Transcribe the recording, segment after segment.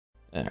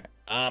All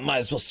right. Might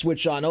as well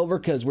switch on over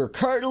because we're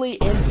currently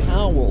in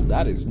Palworld.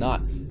 That is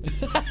not...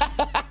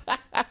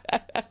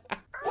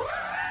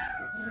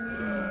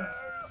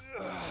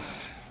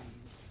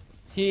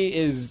 He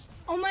is...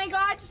 Oh my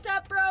god,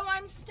 stop, bro.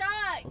 I'm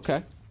stuck.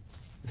 Okay.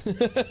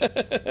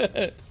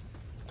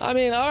 I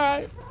mean,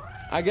 alright.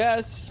 I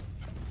guess.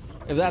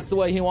 If that's the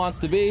way he wants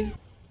to be.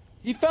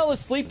 He fell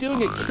asleep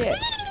doing a kick.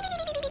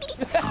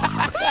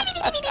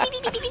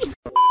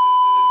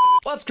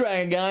 What's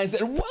cracking, guys,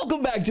 and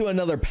welcome back to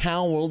another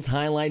Palworld's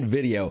highlight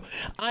video.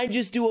 I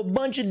just do a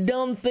bunch of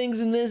dumb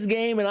things in this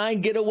game and I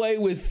get away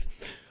with,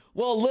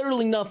 well,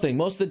 literally nothing.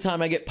 Most of the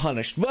time I get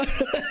punished. But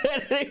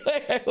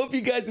anyway, I hope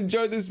you guys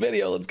enjoyed this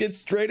video. Let's get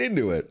straight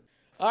into it.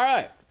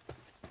 Alright.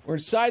 We're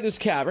inside this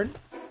cavern.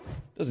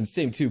 Doesn't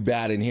seem too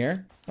bad in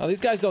here. Oh,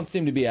 these guys don't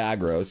seem to be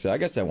aggro, so I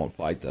guess I won't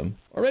fight them.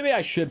 Or maybe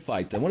I should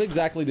fight them. What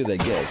exactly do they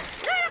give?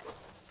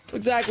 What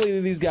exactly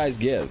do these guys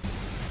give?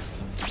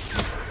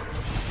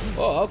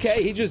 Oh,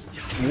 okay, he just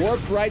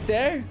warped right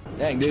there.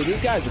 Dang, dude,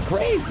 these guys are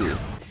crazy.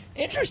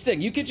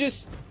 Interesting, you could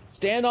just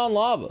stand on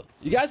lava.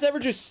 You guys ever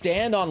just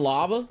stand on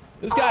lava?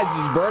 This guy's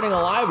just burning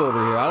alive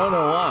over here. I don't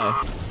know why.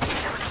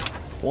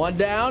 One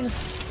down.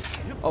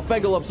 Oh,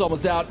 Fengalup's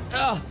almost out.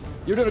 Ah,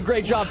 you're doing a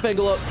great job,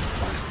 Fengalup.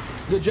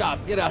 Good job.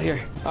 Get out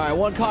here. All right,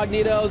 one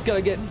Cognito's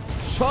gonna get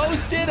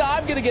toasted.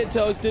 I'm gonna get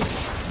toasted.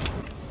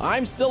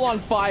 I'm still on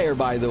fire,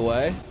 by the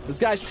way. This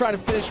guy's trying to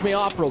finish me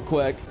off real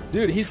quick.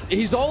 Dude,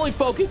 he's only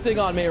focusing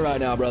on me right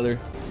now, brother.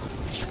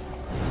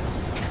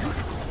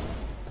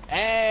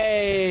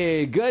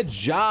 Hey, good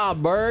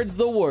job, birds.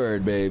 The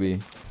word,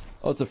 baby.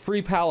 Oh, it's a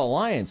free Pal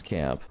Alliance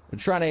camp. They're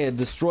trying to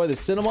destroy the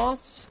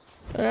Cinemoths.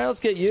 All right, let's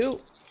get you.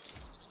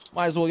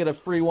 Might as well get a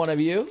free one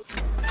of you.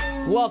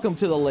 Welcome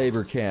to the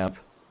labor camp.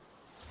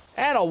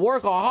 And a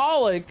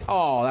workaholic.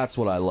 Oh, that's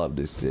what I love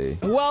to see.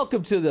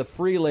 Welcome to the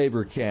free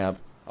labor camp.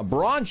 A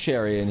Brawn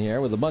Cherry in here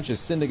with a bunch of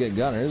Syndicate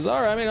Gunners.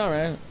 All right, all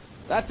right.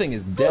 That thing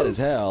is dead as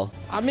hell.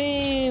 I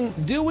mean,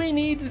 do we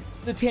need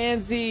the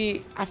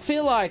Tansy? I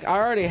feel like I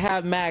already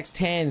have max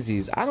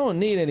Tansies. I don't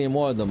need any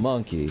more of the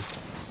monkey.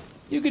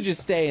 You could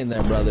just stay in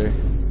there, brother.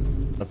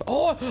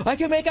 Oh, I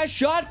can make a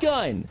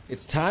shotgun.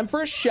 It's time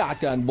for a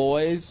shotgun,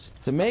 boys.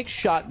 To make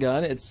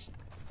shotgun, it's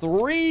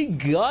 3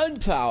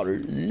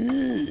 gunpowder.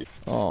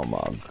 Oh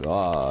my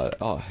god.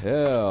 Oh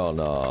hell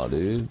no,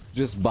 dude.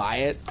 Just buy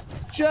it.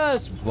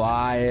 Just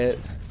buy it.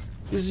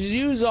 Just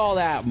use all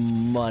that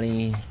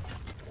money.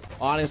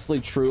 Honestly,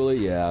 truly,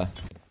 yeah.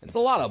 It's a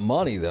lot of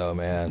money though,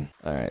 man.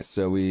 All right,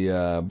 so we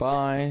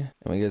buy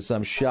and we get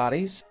some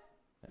shotties.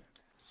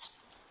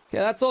 Okay,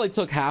 that's only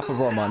took half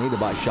of our money to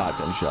buy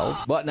shotgun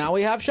shells, but now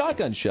we have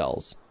shotgun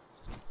shells.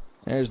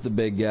 There's the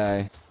big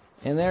guy,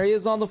 and there he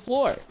is on the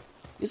floor.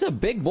 He's a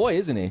big boy,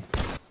 isn't he?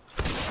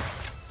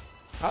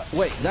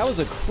 Wait, that was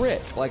a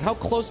crit. Like, how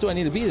close do I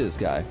need to be to this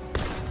guy?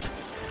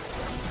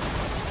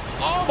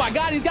 Oh my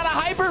god, he's got a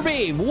hyper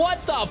beam!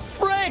 What the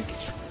frick?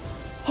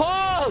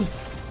 Oh,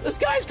 this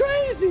guy's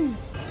crazy.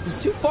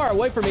 He's too far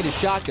away for me to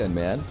shotgun,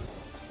 man.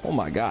 Oh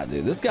my god,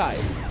 dude, this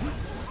guy's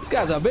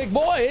a big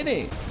boy, isn't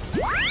he?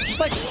 Just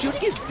like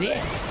shooting his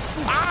dick.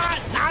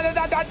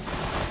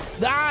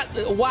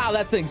 Wow,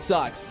 that thing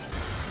sucks.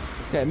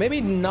 Okay,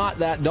 maybe not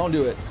that. Don't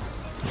do it.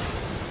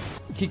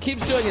 He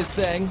keeps doing his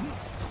thing.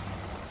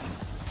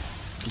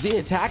 Is he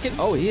attacking?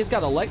 Oh, he has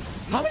got a leg.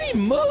 How many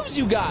moves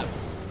you got?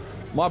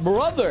 My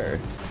brother.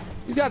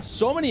 He's got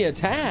so many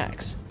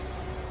attacks.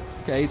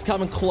 Okay, he's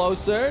coming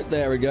closer.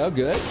 There we go.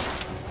 Good.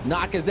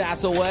 Knock his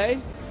ass away.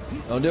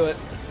 Don't do it.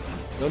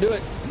 Don't do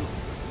it.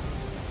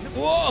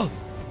 Whoa.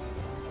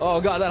 Oh,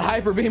 God, that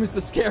hyper beam is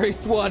the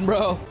scariest one,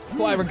 bro.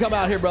 Wyvern, come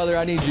out here, brother.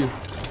 I need you.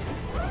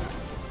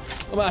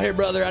 Come out here,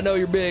 brother. I know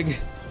you're big.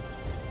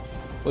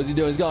 What's he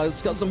doing?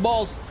 He's got some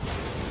balls.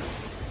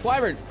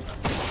 Wyvern,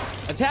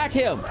 attack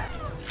him.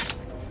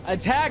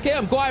 Attack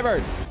him,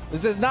 Wyvern.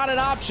 This is not an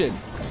option.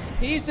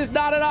 Peace is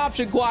not an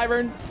option,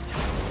 Wyvern.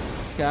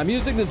 Okay, I'm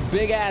using this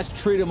big ass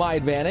tree to my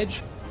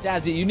advantage.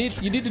 Dazzy, you need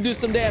to do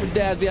some damage,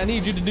 Dazzy. I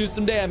need you to do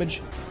some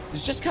damage.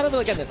 It's just kind of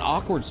like at an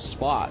awkward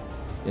spot,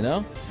 you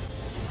know?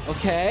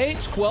 Okay,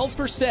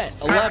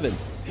 12%, 11.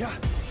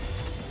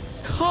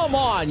 Come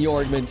on,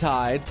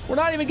 Yorgmantide. We're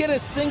not even getting a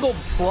single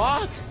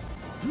proc.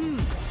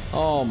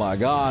 Oh my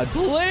god,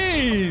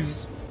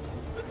 please.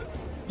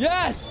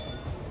 Yes!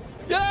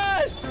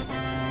 Yes!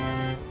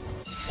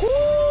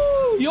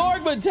 Woo!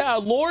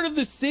 Yorgmantide, Lord of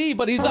the Sea,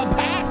 but he's a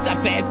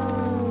pacifist.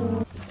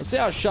 Let's see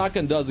how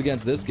shotgun does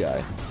against this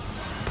guy.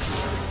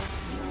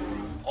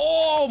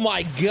 Oh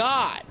my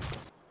god.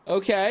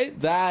 Okay,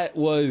 that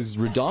was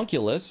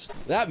redonkulous.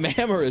 That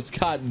Mammoris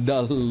got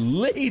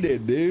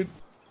deleted, dude.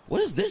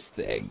 What is this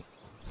thing?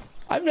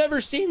 I've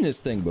never seen this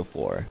thing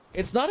before.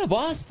 It's not a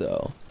boss,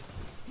 though.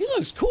 He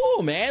looks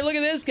cool, man. Look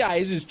at this guy.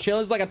 He's just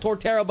chilling. He's like a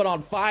Torterra, but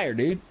on fire,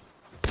 dude.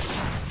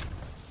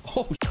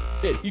 Oh,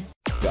 shit. He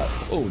got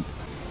owned.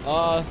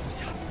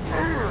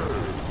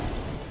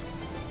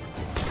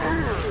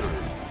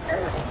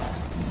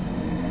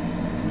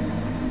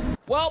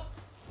 Well.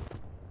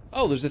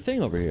 Oh, there's a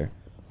thing over here.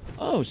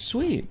 Oh,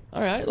 sweet.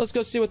 All right, let's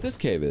go see what this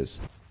cave is.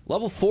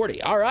 Level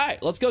 40. All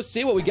right, let's go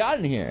see what we got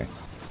in here.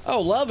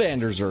 Oh,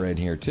 Lovanders are in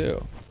here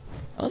too.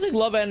 I don't think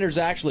Lovanders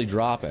actually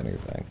drop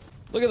anything.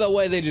 Look at the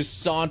way they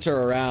just saunter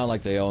around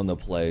like they own the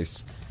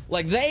place.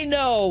 Like they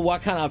know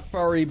what kind of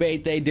furry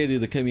bait they did to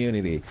the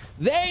community.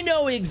 They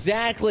know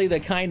exactly the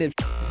kind of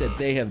that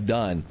they have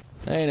done.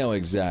 They know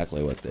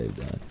exactly what they've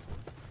done.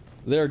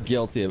 They're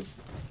guilty of...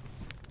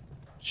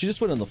 She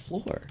just went on the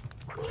floor.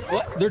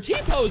 What? They're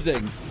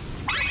T-posing.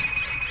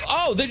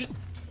 Oh, they just...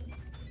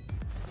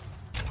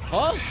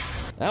 Huh?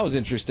 That was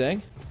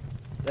interesting.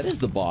 That is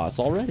the boss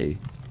already.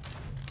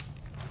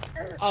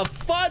 A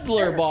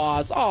Fuddler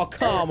boss. Oh,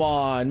 come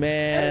on,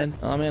 man.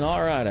 I mean,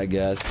 all right, I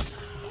guess.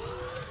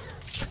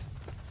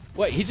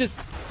 Wait, he just...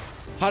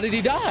 How did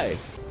he die?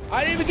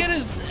 I didn't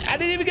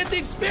even get the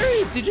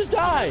experience. He just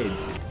died.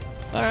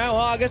 All right, well,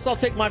 I guess I'll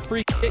take my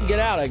free shit and get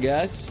out, I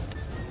guess.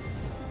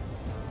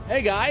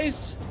 Hey,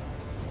 guys.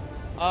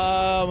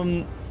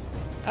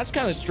 That's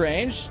kind of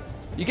strange.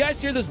 You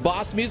guys hear this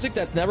boss music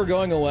that's never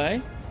going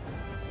away?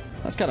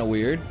 That's kind of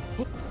weird.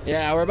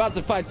 Yeah, we're about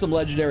to fight some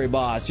legendary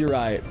boss. You're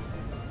right.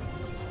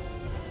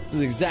 This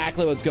is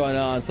exactly what's going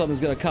on. Something's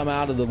going to come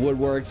out of the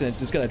woodworks and it's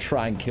just going to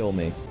try and kill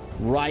me.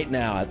 Right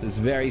now, at this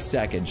very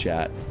second,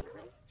 chat.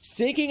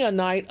 Seeking a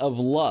night of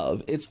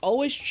love, it's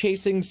always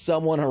chasing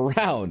someone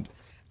around.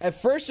 At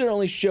first, it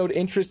only showed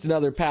interest in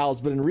other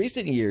pals, but in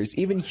recent years,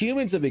 even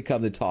humans have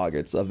become the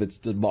targets of its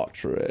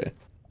debauchery.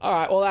 All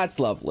right, well, that's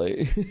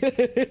lovely.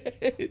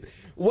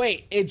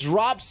 Wait, it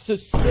drops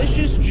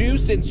suspicious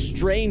juice and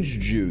strange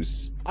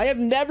juice. I have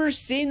never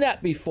seen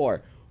that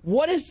before.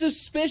 What is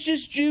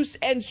suspicious juice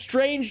and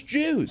strange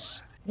juice?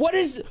 What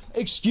is...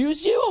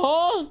 Excuse you,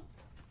 huh?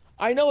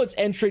 I know it's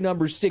entry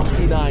number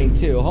 69,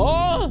 too,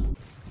 huh?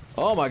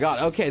 Oh, my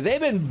God. Okay, they've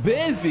been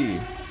busy.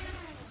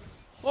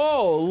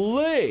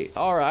 Holy.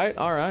 All right,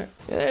 all right.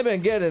 They've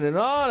been getting it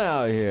on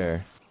out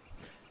here.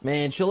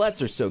 Man,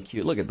 Chilettes are so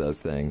cute. Look at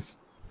those things.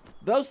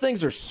 Those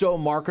things are so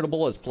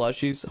marketable as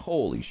plushies.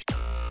 Holy shit.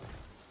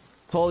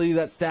 Told you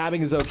that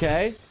stabbing is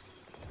okay.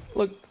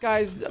 Look,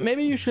 guys,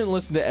 maybe you shouldn't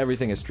listen to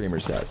everything a streamer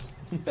says.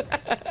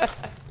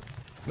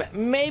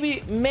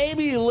 maybe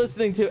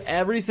listening to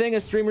everything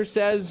a streamer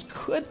says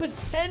could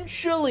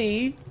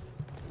potentially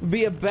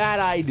be a bad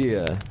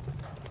idea.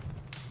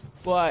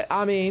 But,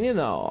 I mean, you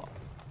know,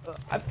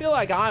 I feel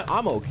like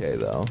I'm okay,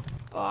 though.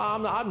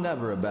 I'm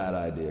never a bad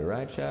idea,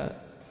 right,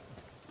 chat?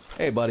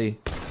 Hey, buddy.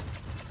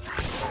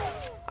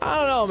 I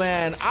don't know,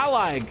 man. I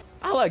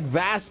like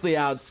vastly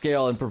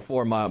outscale and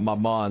perform my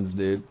mons,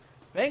 dude.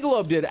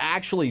 Fangalope did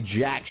actually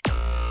jack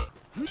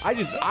I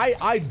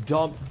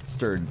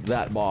dumpstered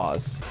that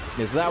boss.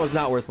 Okay, so that was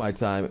not worth my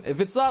time.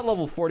 If it's not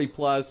level 40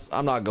 plus,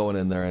 I'm not going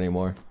in there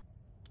anymore.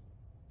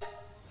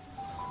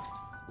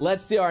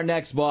 Let's see our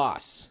next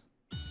boss.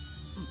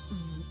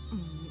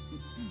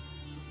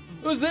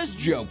 Who's this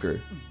joker?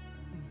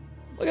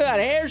 Look at that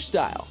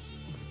hairstyle.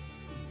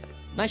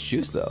 Nice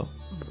shoes, though.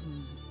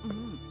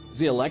 Is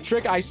he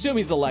electric? I assume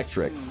he's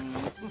electric.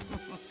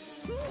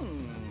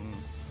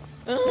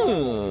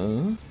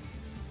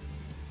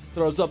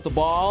 Throws up the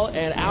ball,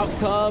 and out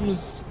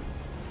comes...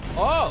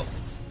 Oh!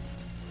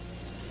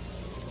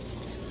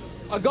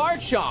 A guard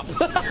chomp!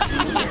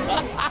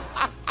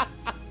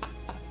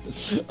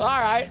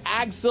 Alright,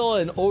 Axel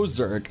and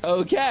Ozark.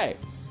 Okay.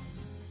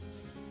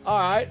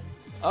 Alright.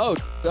 Oh,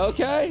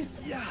 okay.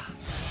 Yeah.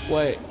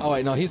 Wait. Oh,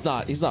 wait, no, he's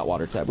not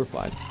water type. We're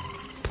fine.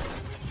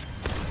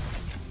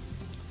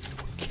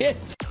 Get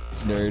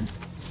nerd.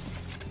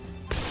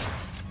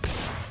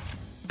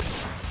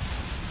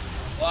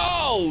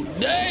 Oh,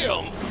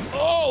 damn!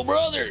 Oh,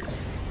 brother!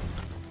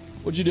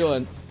 What you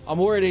doing? I'm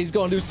worried he's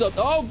gonna do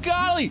something. Oh,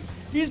 golly!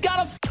 He's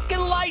got a fucking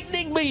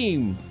lightning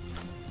beam!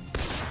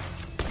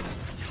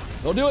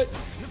 Don't do it!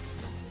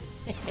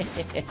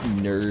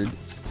 Nerd.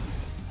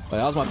 Wait,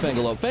 how's my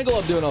Fangalope?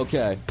 Fangalope doing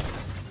okay.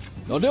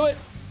 Don't do it!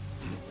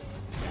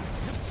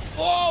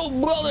 Oh,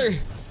 brother!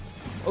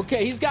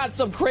 Okay, he's got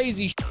some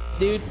crazy shit,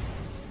 dude.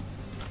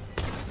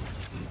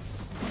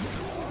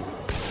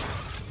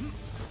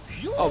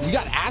 Oh, you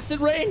got acid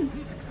rain?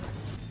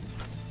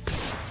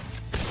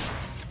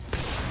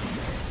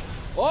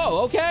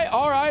 Oh, okay.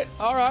 All right.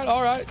 All right.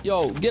 All right.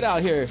 Yo, get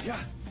out here.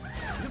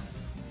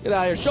 Get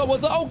out here. Show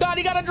what's up. Oh, God,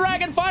 he got a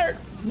dragon fire.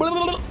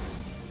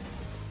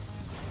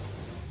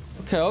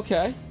 Okay,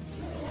 okay.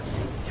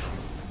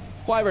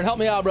 Wyvern, help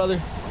me out, brother.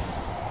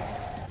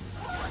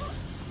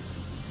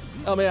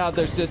 Help me out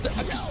there, sister.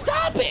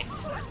 Stop it!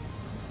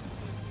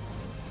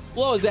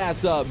 Blow his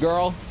ass up,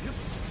 girl.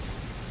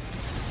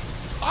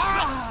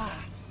 Ah!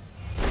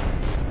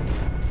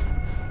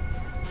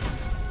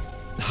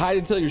 Hide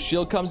until your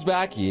shield comes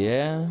back?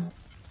 Yeah.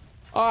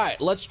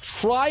 Alright, let's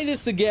try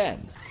this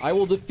again. I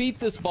will defeat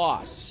this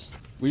boss.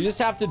 We just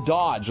have to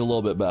dodge a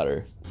little bit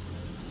better.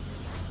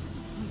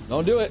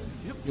 Don't do it.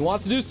 He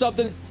wants to do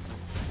something.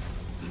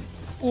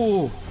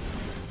 Ooh.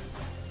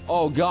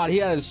 Oh, God. He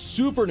had a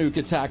super nuke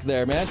attack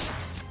there, man.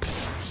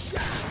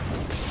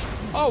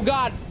 Oh,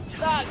 God.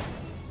 Ah.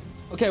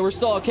 Okay, we're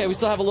still okay. We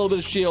still have a little bit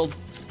of shield.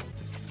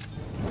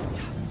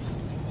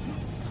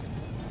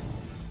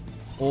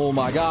 Oh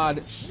my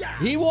god.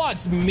 He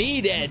wants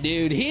me dead,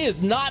 dude. He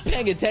is not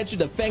paying attention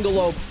to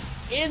Fangalope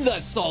in the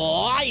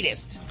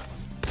slightest.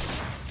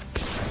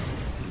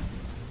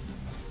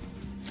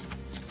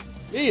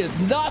 He is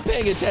not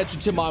paying attention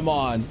to my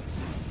Mon.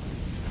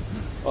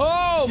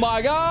 Oh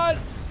my god.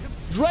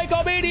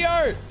 Draco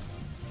Meteor.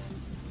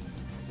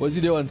 What's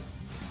he doing?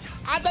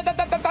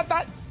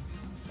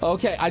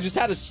 Okay, I just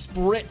had to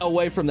sprint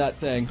away from that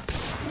thing.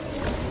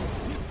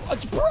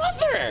 It's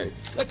brother!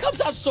 That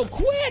comes out so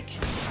quick!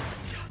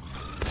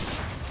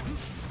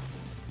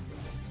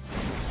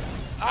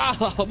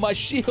 Ah, my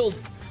shield.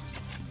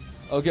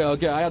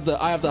 Okay, I have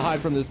to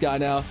hide from this guy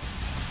now.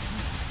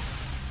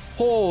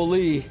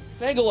 Holy.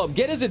 Fangalope,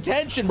 get his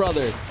attention,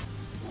 brother.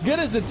 Get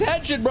his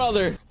attention,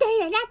 brother.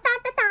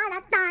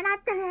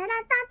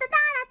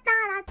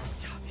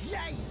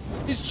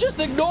 He's just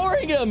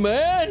ignoring him,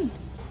 man.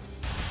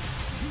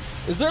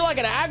 Is there like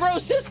an aggro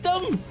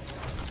system?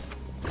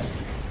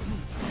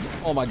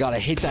 Oh my god, I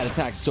hate that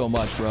attack so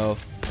much, bro.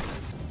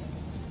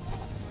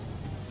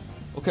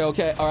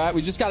 Okay, all right,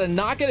 we just gotta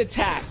not get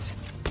attacked.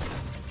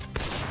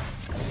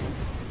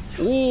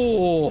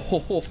 Ooh,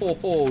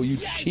 you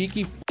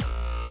cheeky f***.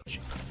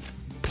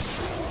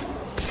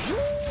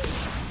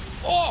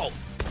 Oh!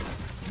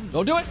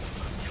 Don't do it!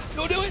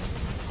 Don't do it!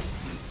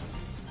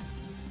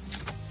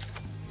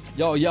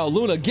 Yo,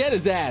 Luna, get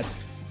his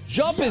ass!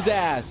 Jump his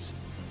ass!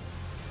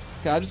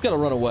 Okay, I just gotta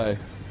run away.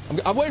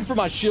 I'm waiting for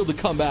my shield to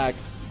come back.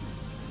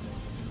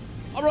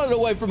 I'm running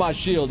away from my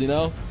shield, you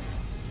know?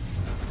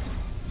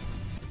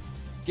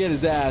 Get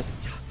his ass.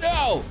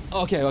 No!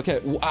 Okay. How did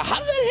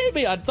that hit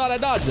me? I thought I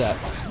dodged that.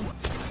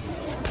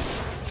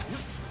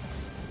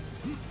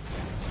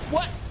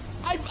 What?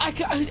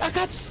 I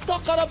got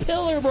stuck on a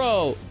pillar,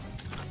 bro.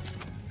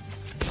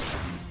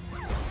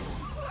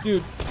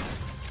 Dude.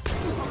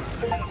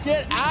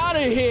 Get out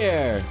of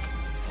here.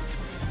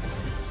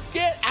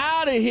 Get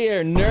out of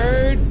here,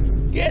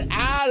 nerd. Get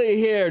out of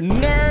here,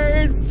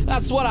 nerd.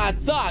 That's what I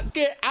thought.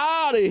 Get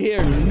out of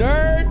here,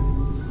 nerd.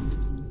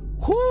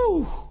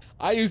 Whew.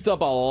 I used up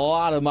a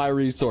lot of my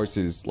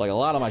resources, like a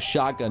lot of my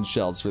shotgun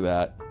shells for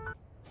that.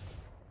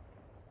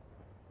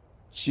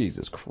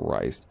 Jesus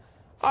Christ.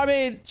 I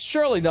mean,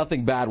 surely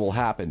nothing bad will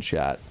happen,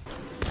 chat.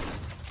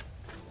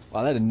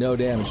 Wow, that did no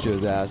damage to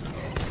his ass.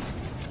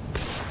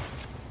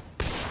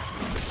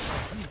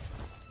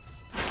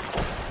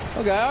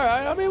 Okay, all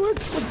right. I mean, we're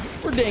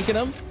dinking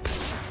him.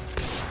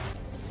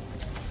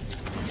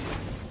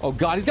 Oh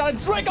God, he's got a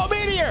Draco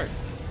Meteor.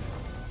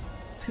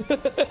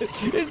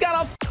 He's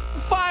got a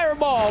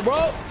fireball,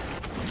 bro.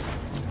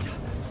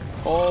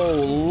 Oh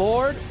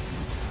Lord.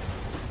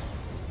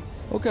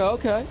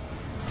 Okay.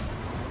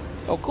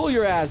 Oh, cool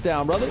your ass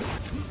down, brother.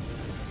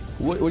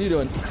 What are you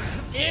doing?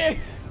 Yeah.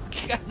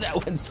 God, that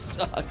one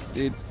sucks,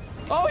 dude.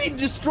 Oh, he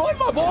destroyed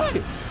my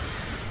boy.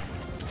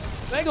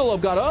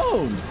 Fangalope got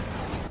owned.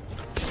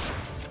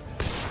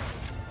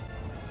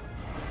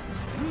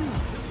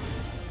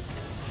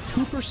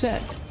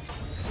 %.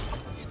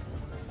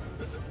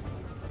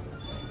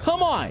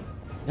 Come on.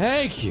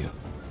 Thank you.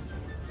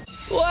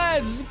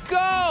 Let's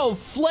go!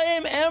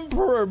 Flame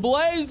Emperor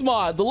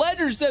Blazemon. The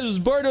legend says it was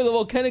burned in the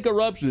volcanic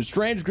eruption. A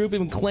strange group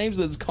even claims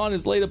that its con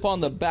is laid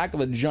upon the back of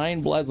a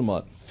giant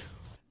Blazemon.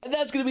 And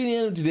that's going to be the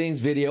end of today's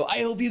video.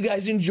 I hope you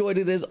guys enjoyed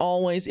it as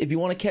always. If you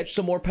want to catch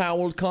some more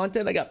Palworld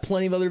content, I got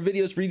plenty of other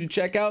videos for you to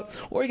check out.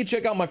 Or you can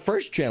check out my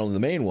first channel, the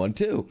main one,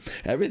 too.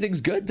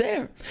 Everything's good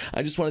there.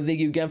 I just want to thank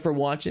you again for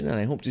watching, and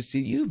I hope to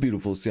see you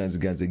beautiful sons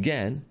of guns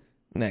again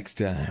next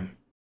time.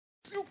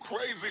 You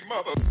crazy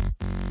mother...